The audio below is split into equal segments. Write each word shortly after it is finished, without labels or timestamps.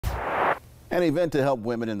An event to help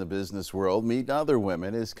women in the business world meet other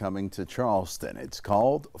women is coming to Charleston. It's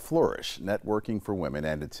called Flourish Networking for Women,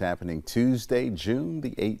 and it's happening Tuesday, June the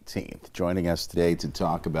 18th. Joining us today to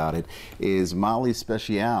talk about it is Molly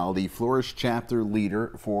Speciale, the Flourish chapter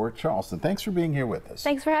leader for Charleston. Thanks for being here with us.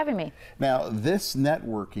 Thanks for having me. Now, this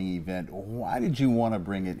networking event, why did you want to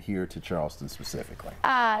bring it here to Charleston specifically?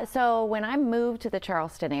 So when I moved to the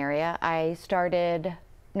Charleston area, I started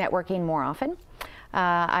networking more often.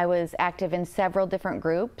 I was active in several different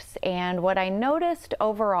groups, and what I noticed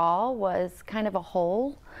overall was kind of a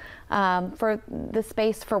hole for the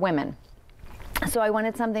space for women. So I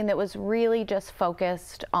wanted something that was really just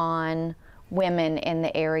focused on women in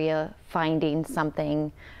the area finding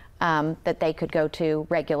something that they could go to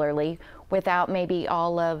regularly without maybe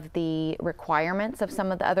all of the requirements of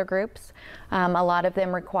some of the other groups. A lot of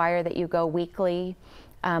them require that you go weekly,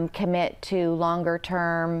 commit to longer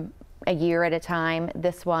term, a year at a time.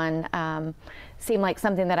 This one seemed like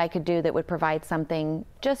something that I could do that would provide something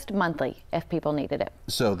just monthly if people needed it.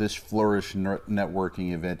 So this Flourish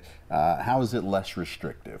networking event, how is it less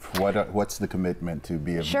restrictive? What's the commitment to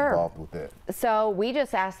be involved with it? So we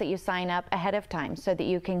just ask that you sign up ahead of time so that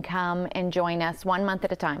you can come and join us 1 month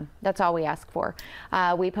at a time. That's all we ask for.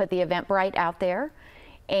 We put the Eventbrite out there,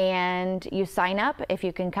 and you sign up if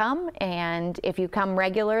you can come, and if you come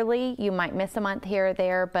regularly, you might miss a month here or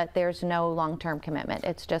there, but there's no long-term commitment.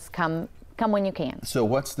 It's just come when you can. So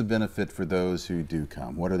what's the benefit for those who do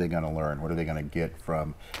come? What are they going to learn? What are they going to get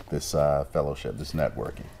from this fellowship, this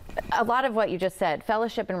networking? A lot of what you just said.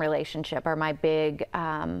 Fellowship and relationship are my big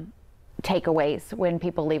takeaways when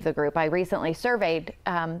people leave the group. I recently surveyed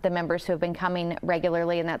the members who have been coming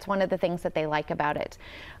regularly, and that's one of the things that they like about it.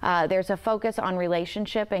 There's a focus on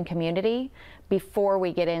relationship and community before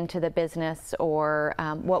we get into the business or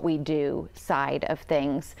what we do side of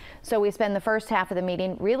things. So we spend the first half of the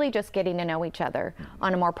meeting really just getting to know each other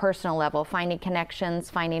on a more personal level, finding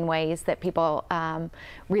connections, finding ways that people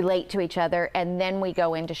relate to each other, and then we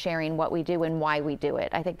go into sharing what we do and why we do it.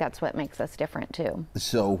 I think that's what makes us different too.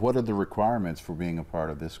 So what are the requirements for being a part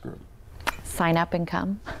of this group? Sign up and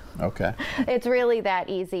come. Okay. It's really that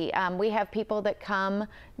easy. We have people that come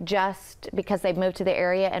just because they've moved to the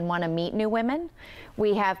area and want to meet new women.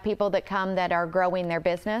 We have people that come that are growing their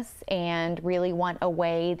business and really want a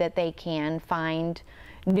way that they can find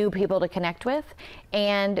new people to connect with.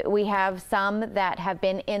 And we have some that have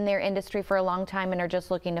been in their industry for a long time and are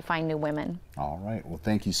just looking to find new women. All right. Well,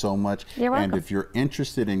 thank you so much. You're welcome. And if you're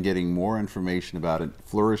interested in getting more information about it,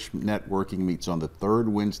 Flourish Networking meets on the third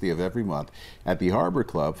Wednesday of every month at the Harbour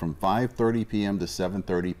Club from 5:30 p.m. to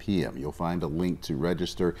 7:30 p.m. You'll find a link to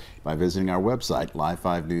register by visiting our website,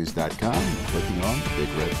 live5news.com, and clicking on the big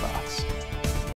red box.